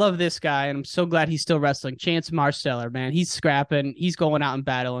 I love this guy, and I'm so glad he's still wrestling. Chance Marsteller, man, he's scrapping. He's going out and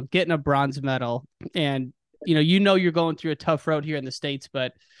battling, getting a bronze medal. And, you're going through a tough road here in the States,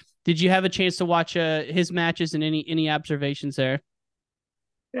 but did you have a chance to watch his matches and any observations there?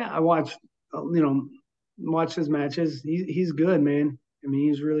 Yeah, I watched his matches. He's good, man. I mean,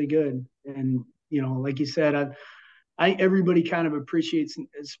 he's really good. And, like you said, everybody kind of appreciates,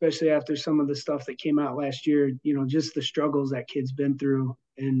 especially after some of the stuff that came out last year, just the struggles that kid's been through,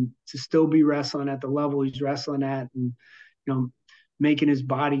 and to still be wrestling at the level he's wrestling at, and, making his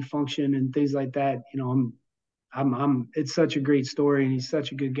body function and things like that. You know, it's such a great story, and he's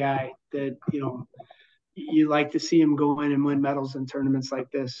such a good guy that, you know, you like to see him go in and win medals in tournaments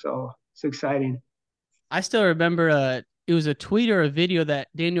like this. So it's exciting. I still remember it was a tweet or a video that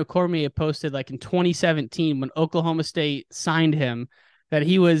Daniel Cormier posted like in 2017 when Oklahoma State signed him, that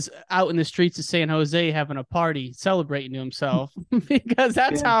he was out in the streets of San Jose having a party, celebrating to himself because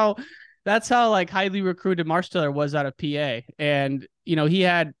that's how like highly recruited Marsteller was out of PA. And, you know, he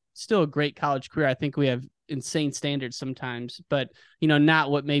had still a great college career. I think we have insane standards sometimes, but, you know,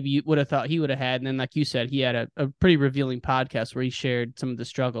 not what maybe you would have thought he would have had. And then, like you said, he had a pretty revealing podcast where he shared some of the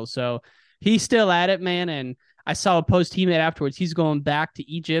struggles. So he's still at it, man. And I saw a post he made afterwards. He's going back to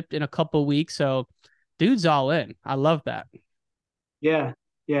Egypt in a couple of weeks. So dude's all in. I love that. Yeah.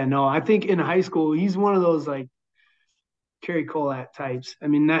 Yeah. No, I think in high school, he's one of those like Kerry Collette types. I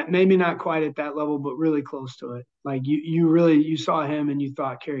mean, maybe not quite at that level, but really close to it. Like you saw him and you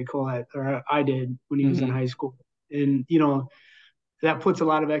thought Kerry Collette, or I did when he was in high school. And, you know, that puts a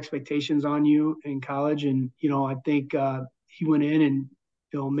lot of expectations on you in college. And, you know, I think he went in and,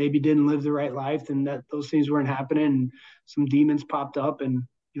 you know, maybe didn't live the right life, and that those things weren't happening, and some demons popped up, and,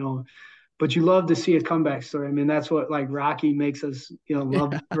 you know, but you love to see a comeback story. I mean, that's what like Rocky makes us, you know,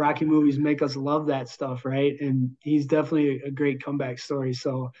 love. Rocky movies make us love that stuff, right? And he's definitely a great comeback story.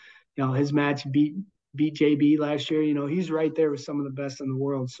 So, you know, his match beat JB last year. You know, he's right there with some of the best in the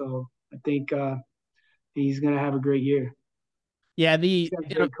world. So I think he's gonna have a great year. Yeah, he's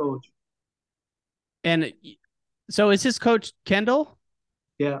a great coach. And so is his coach Kendall?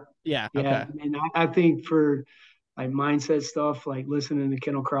 Yeah. Okay. And I think for like mindset stuff, like listening to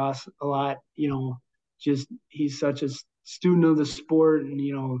Kendall Cross a lot, you know, just he's such a student of the sport, and,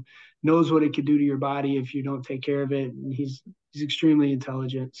 you know, knows what it could do to your body if you don't take care of it. And he's extremely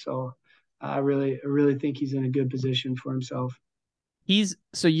intelligent. So I really think he's in a good position for himself.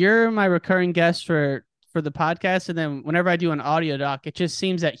 So you're my recurring guest for the podcast. And then whenever I do an audio doc, it just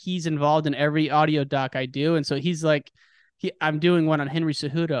seems that he's involved in every audio doc I do. And so he's like, I'm doing one on Henry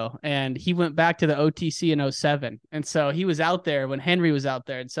Cejudo, and he went back to the OTC in 2007. And so he was out there when Henry was out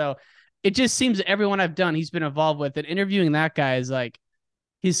there. And so it just seems that everyone I've done, he's been involved with. And interviewing that guy is like,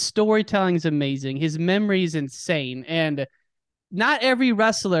 his storytelling is amazing. His memory is insane. And not every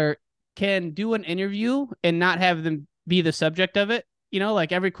wrestler can do an interview and not have them be the subject of it. You know,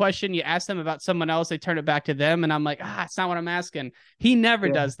 like every question you ask them about someone else, they turn it back to them. And I'm like, it's not what I'm asking. He never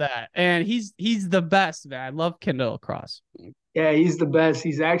does that. And he's the best, man. I love Kendall Cross. Yeah, he's the best.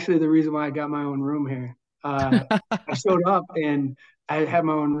 He's actually the reason why I got my own room here. I showed up and I had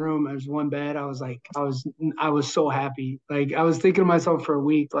my own room. There's one bed. I was so happy. Like, I was thinking to myself for a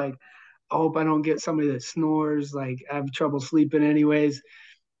week, like, I hope I don't get somebody that snores. Like, I have trouble sleeping anyways.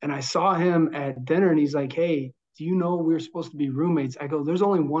 And I saw him at dinner, and he's like, hey, do you know we're supposed to be roommates? I go, there's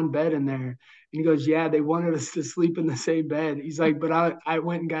only one bed in there. And he goes, yeah, they wanted us to sleep in the same bed. He's like, but I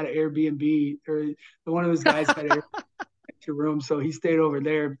went and got an Airbnb, or one of those guys had an extra room. So he stayed over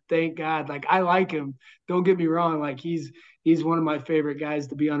there. Thank God. Like, I like him. Don't get me wrong. Like, he's one of my favorite guys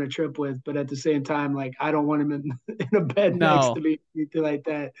to be on a trip with. But at the same time, like, I don't want him in a bed next to me, anything like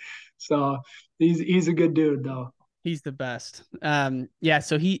that. So he's a good dude, though. He's the best.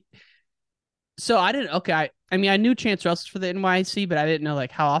 So I didn't, okay. I mean, I knew Chance Russell's for the NYC, but I didn't know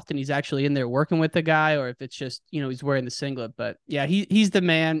like how often he's actually in there working with the guy, or if it's just, you know, he's wearing the singlet. But yeah, he's the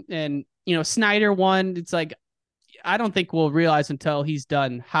man. And, you know, Snyder won. It's like, I don't think we'll realize until he's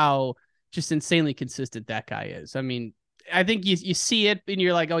done how just insanely consistent that guy is. I mean, I think you see it and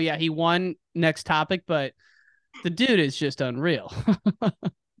you're like, oh yeah, he won, next topic, but the dude is just unreal.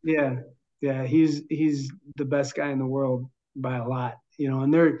 Yeah. He's the best guy in the world by a lot, you know,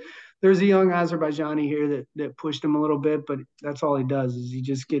 and there's a young Azerbaijani here that pushed him a little bit, but that's all he does is he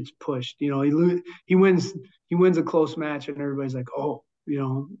just gets pushed. You know, he wins a close match, and everybody's like, oh, you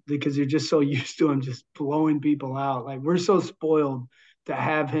know, because you're just so used to him just blowing people out. Like, we're so spoiled to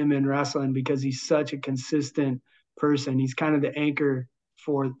have him in wrestling because he's such a consistent person. He's kind of the anchor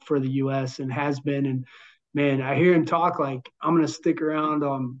for the U.S. and has been. And man, I hear him talk like, I'm gonna stick around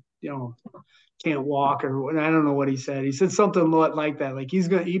on, you know, can't walk, or I don't know what he said. He said something like that. Like,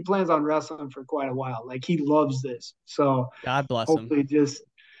 he plans on wrestling for quite a while. Like, he loves this. So God bless hopefully him. Just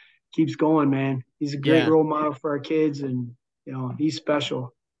keeps going, man. He's a great role model for our kids, and, you know, he's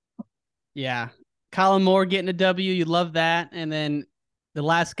special. Yeah. Colin Moore getting a W. You love that. And then the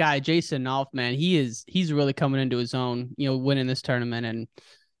last guy, Jason Nolf, man, he's really coming into his own, you know, winning this tournament and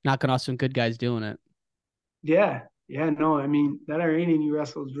knocking off some good guys doing it. Yeah. No, I mean, that Iranian he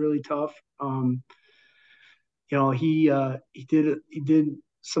wrestled was really tough. You know, he did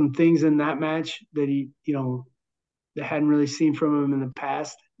some things in that match that he, you know, that hadn't really seen from him in the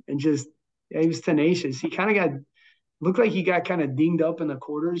past, and just he was tenacious. He kind of looked like he got kind of dinged up in the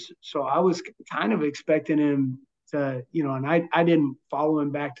quarters, so I was kind of expecting him to, and I didn't follow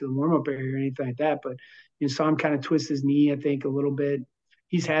him back to the warm up area or anything like that, but saw him kind of twist his knee, I think, a little bit.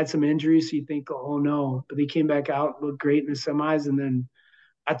 He's had some injuries, so you think, oh no, but he came back out, looked great in the semis, and then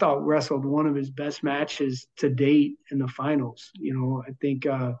I thought wrestled one of his best matches to date in the finals. I think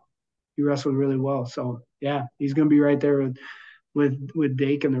he wrestled really well. So yeah, he's going to be right there with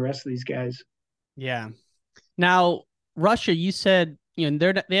Dake and the rest of these guys. Yeah. Now, Russia, you said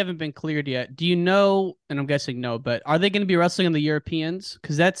they haven't been cleared yet. Do you know? And I'm guessing no, but are they going to be wrestling in the Europeans?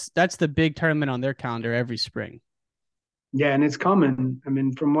 Because that's the big tournament on their calendar every spring. Yeah, and it's coming. I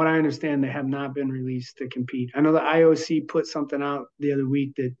mean, from what I understand, they have not been released to compete. I know the IOC put something out the other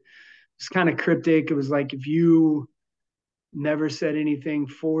week that was kind of cryptic. It was like, if you never said anything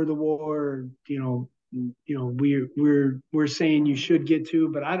for the war, we're saying you should get to,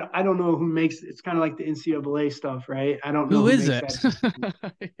 but I don't know who makes it's kind of like the NCAA stuff, right? I don't know who is it.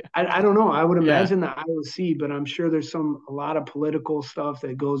 I don't know. I would imagine the IOC, but I'm sure there's a lot of political stuff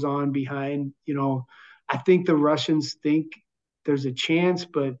that goes on behind. I think the Russians think there's a chance,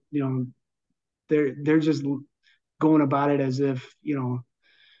 but they're just going about it as if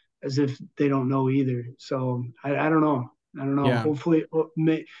they don't know either. So I don't know. Yeah. Hopefully,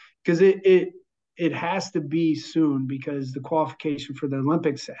 because it has to be soon, because the qualification for the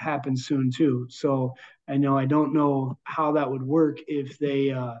Olympics happens soon too. So I don't know how that would work if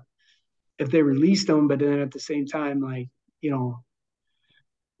they released them, but then at the same time,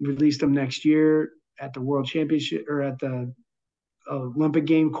 release them next year at the World Championship or at the Olympic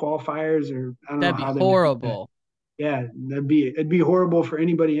game qualifiers, or I don't know how. That'd be horrible. Yeah, it'd be horrible for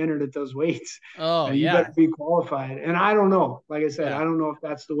anybody entered at those weights. Oh, you better be qualified. And I don't know. Like I said, I don't know if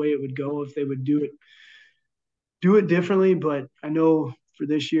that's the way it would go, if they would do it differently. But I know for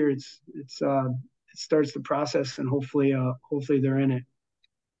this year, it starts the process, and hopefully they're in it.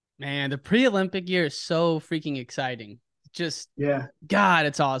 Man, the pre-Olympic year is so freaking exciting. Just God,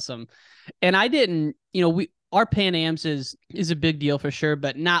 it's awesome. And I didn't, our Pan Ams is a big deal for sure,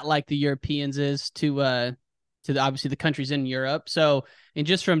 but not like the Europeans is to obviously the countries in Europe. So, and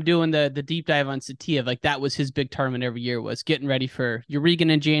just from doing the deep dive on Saitiev, like that was his big tournament every year, was getting ready for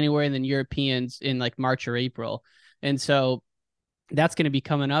Euregan in January and then Europeans in like March or April. And so that's going to be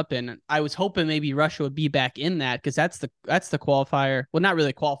coming up. And I was hoping maybe Russia would be back in that, because that's the qualifier. Well, not really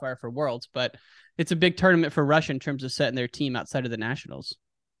a qualifier for Worlds, but it's a big tournament for Russia in terms of setting their team outside of the nationals.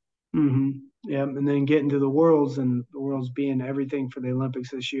 Mm-hmm. Yeah. And then getting to the Worlds, and the Worlds being everything for the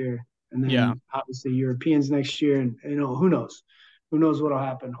Olympics this year. And then obviously Europeans next year, and who knows what'll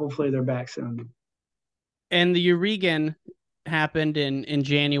happen. Hopefully they're back soon. And the Euregan happened in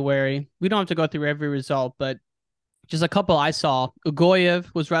January. We don't have to go through every result, but just a couple I saw. Ugoyev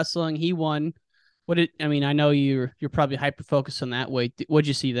was wrestling. He won. I know you're probably hyper focused on that weight. What'd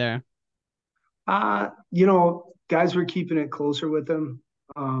you see there? Guys were keeping it closer with him.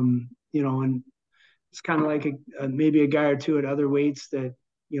 And it's kind of like maybe a guy or two at other weights that,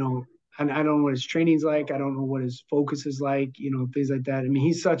 and I don't know what his training's like. I don't know what his focus is like, things like that. I mean,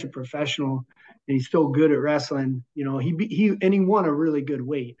 he's such a professional, and he's still good at wrestling. He won a really good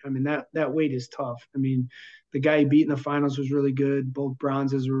weight. I mean, that weight is tough. I mean, the guy he beat in the finals was really good. Both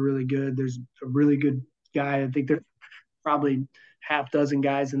bronzes were really good. There's a really good guy. I think there's probably half dozen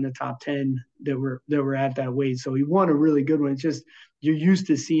guys in the top 10 that were at that weight. So he won a really good one. It's just, you're used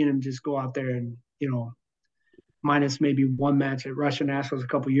to seeing him just go out there and, minus maybe one match at Russian Nationals a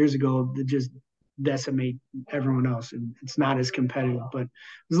couple of years ago, that just decimate everyone else. And it's not as competitive, but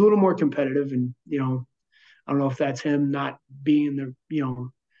it's a little more competitive. And, I don't know if that's him not being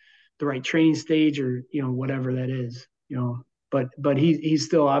the right training stage, or, whatever that is, but he's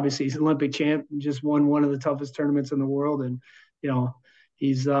still, obviously he's an Olympic champ, and just won one of the toughest tournaments in the world. And,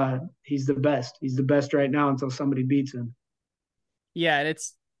 he's the best. He's the best right now until somebody beats him. Yeah. And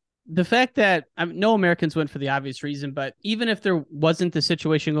it's the fact that no Americans went for the obvious reason, but even if there wasn't the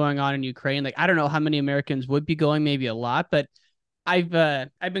situation going on in Ukraine, like, I don't know how many Americans would be going, maybe a lot, but I've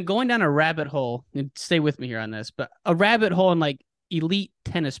been going down a rabbit hole, and stay with me here on this, but a rabbit hole in like elite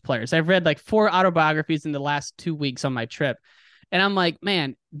tennis players. I've read like 4 autobiographies in the last 2 weeks on my trip. And I'm like,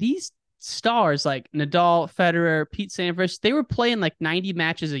 man, these stars like Nadal, Federer, Pete Sampras, they were playing like 90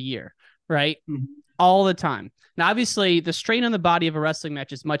 matches a year, right? Mm-hmm. All the time. Now, obviously, the strain on the body of a wrestling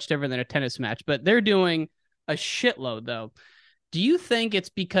match is much different than a tennis match, but they're doing a shitload, though. Do you think it's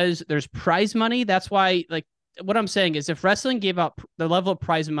because there's prize money? That's why, like, what I'm saying is, if wrestling gave out the level of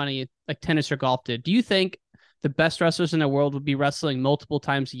prize money like tennis or golf did, do you think the best wrestlers in the world would be wrestling multiple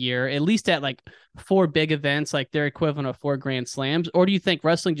times a year, at least at like 4 big events, like their equivalent of 4 Grand Slams? Or do you think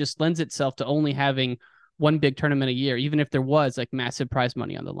wrestling just lends itself to only having one big tournament a year, even if there was like massive prize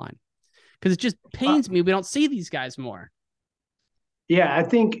money on the line? Because it just pains me we don't see these guys more. Yeah, I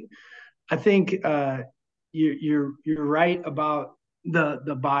think you're right about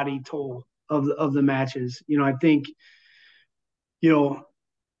the body toll of the matches. I think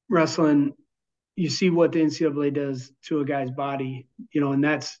wrestling, you see what the NCAA does to a guy's body, and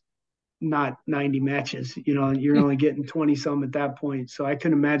that's not 90 matches. You're only getting 20 some at that point. So I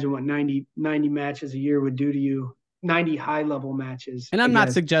couldn't imagine what 90 matches a year would do to you. 90 high level matches. And I'm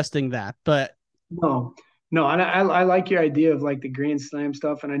not suggesting that, but no. And I like your idea of like the Grand Slam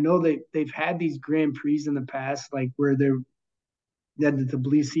stuff. And I know they've had these Grand Prix in the past, like where they had the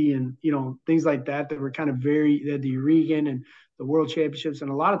Tbilisi and, things like that were kind of they had the Regan and the World Championships. And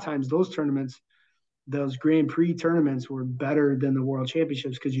a lot of times those tournaments, those Grand Prix tournaments were better than the World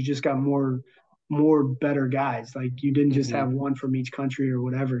Championships because you just got more better guys. Like you didn't just have one from each country or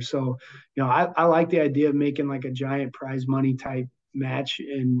whatever. So, I like the idea of making like a giant prize money type match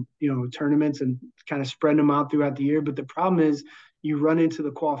in, tournaments and kind of spreading them out throughout the year. But the problem is you run into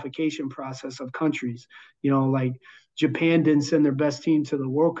the qualification process of countries, like Japan didn't send their best team to the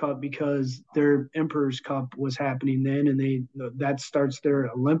World Cup because their Emperor's Cup was happening then, and that starts their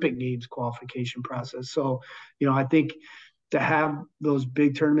Olympic Games qualification process. So, I think to have those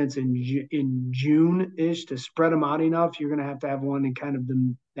big tournaments in June-ish, to spread them out enough, you're going to have one in kind of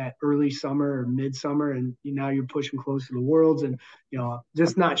that early summer or midsummer, and now you're pushing close to the Worlds, and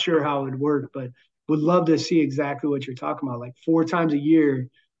just not sure how it would work, but would love to see exactly what you're talking about. Like 4 times a year,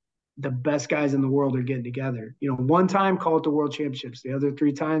 the best guys in the world are getting together. One time, call it the World Championships. The other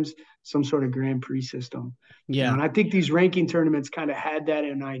 3 times, some sort of Grand Prix system. Yeah. And I think these ranking tournaments kind of had that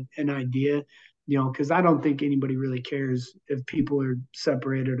an idea, because I don't think anybody really cares if people are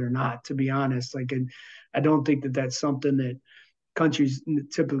separated or not, to be honest. Like, I don't think that that's something that countries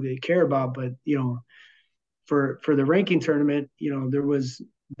typically care about. But, for the ranking tournament, there was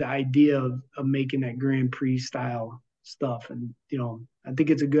the idea of making that Grand Prix style stuff. And, I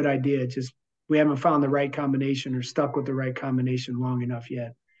think it's a good idea. It's just we haven't found the right combination or stuck with the right combination long enough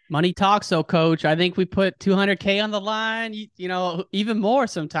yet. Money talks, though, Coach. I think we put $200K on the line, even more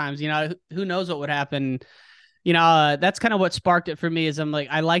sometimes. Who knows what would happen. That's kind of what sparked it for me is I'm like,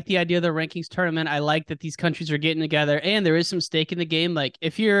 I like the idea of the rankings tournament. I like that these countries are getting together and there is some stake in the game. Like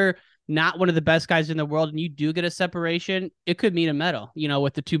if you're not one of the best guys in the world and you do get a separation, it could mean a medal,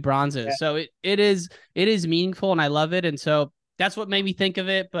 with the 2 bronzes. Yeah. So it is meaningful and I love it. And so that's what made me think of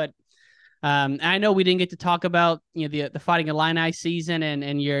it. But I know we didn't get to talk about the Fighting Illini season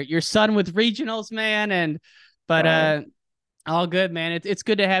and your son with regionals, man. But all good, man. It's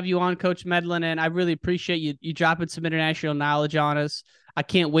good to have you on, Coach Medlen, and I really appreciate you dropping some international knowledge on us. I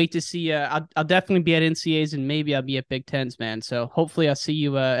can't wait to see you. I'll definitely be at NCAs and maybe I'll be at Big Tens, man. So hopefully I'll see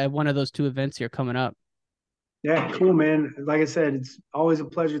you at one of those 2 events here coming up. Yeah, cool, man. Like I said, it's always a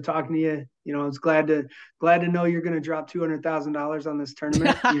pleasure talking to you. It's glad to know you're going to drop $200,000 on this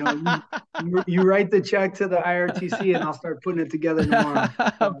tournament. You write the check to the IRTC, and I'll start putting it together tomorrow.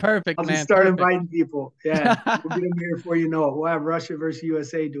 Perfect, I'll man. Just start inviting people. Yeah, we'll get them here before you know it. We'll have Russia versus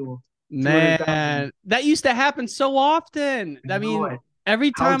USA duel. Man, that used to happen so often. I mean,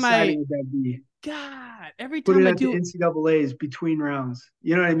 every time every time I do the NCAAs between rounds,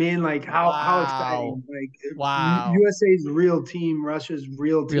 you know what I mean? Like how exciting! Like wow, USA's real team, Russia's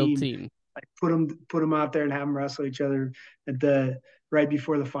real team. Like put them out there and have them wrestle each other at right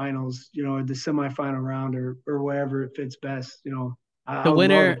before the finals, or the semifinal round or wherever it fits best. The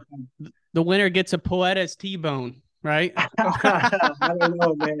winner gets a Poetas T-bone, right? I don't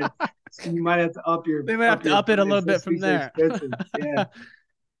know, man. So you might have to up your. They might have to up it a little bit from there. Yeah.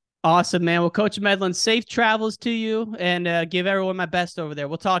 Awesome, man. Well, Coach Medlen, safe travels to you, and give everyone my best over there.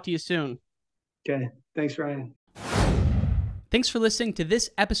 We'll talk to you soon. Okay. Thanks, Ryan. Thanks for listening to this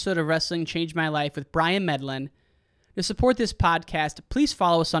episode of Wrestling Changed My Life with Brian Medlen. To support this podcast, please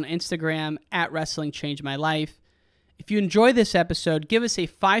follow us on Instagram at Wrestling Changed My Life. If you enjoy this episode, give us a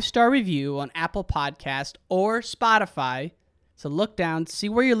 5-star review on Apple Podcast or Spotify. So look down, see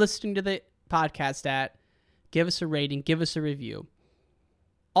where you're listening to the podcast at. Give us a rating, give us a review.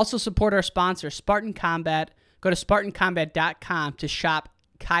 Also support our sponsor, Spartan Combat. Go to SpartanCombat.com to shop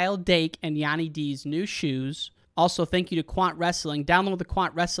Kyle Dake and Yanni D's new shoes. Also, thank you to Quant Wrestling. Download the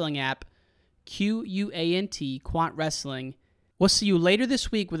Quant Wrestling app, QUANT, Quant Wrestling. We'll see you later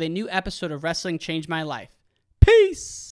this week with a new episode of Wrestling Changed My Life. Peace!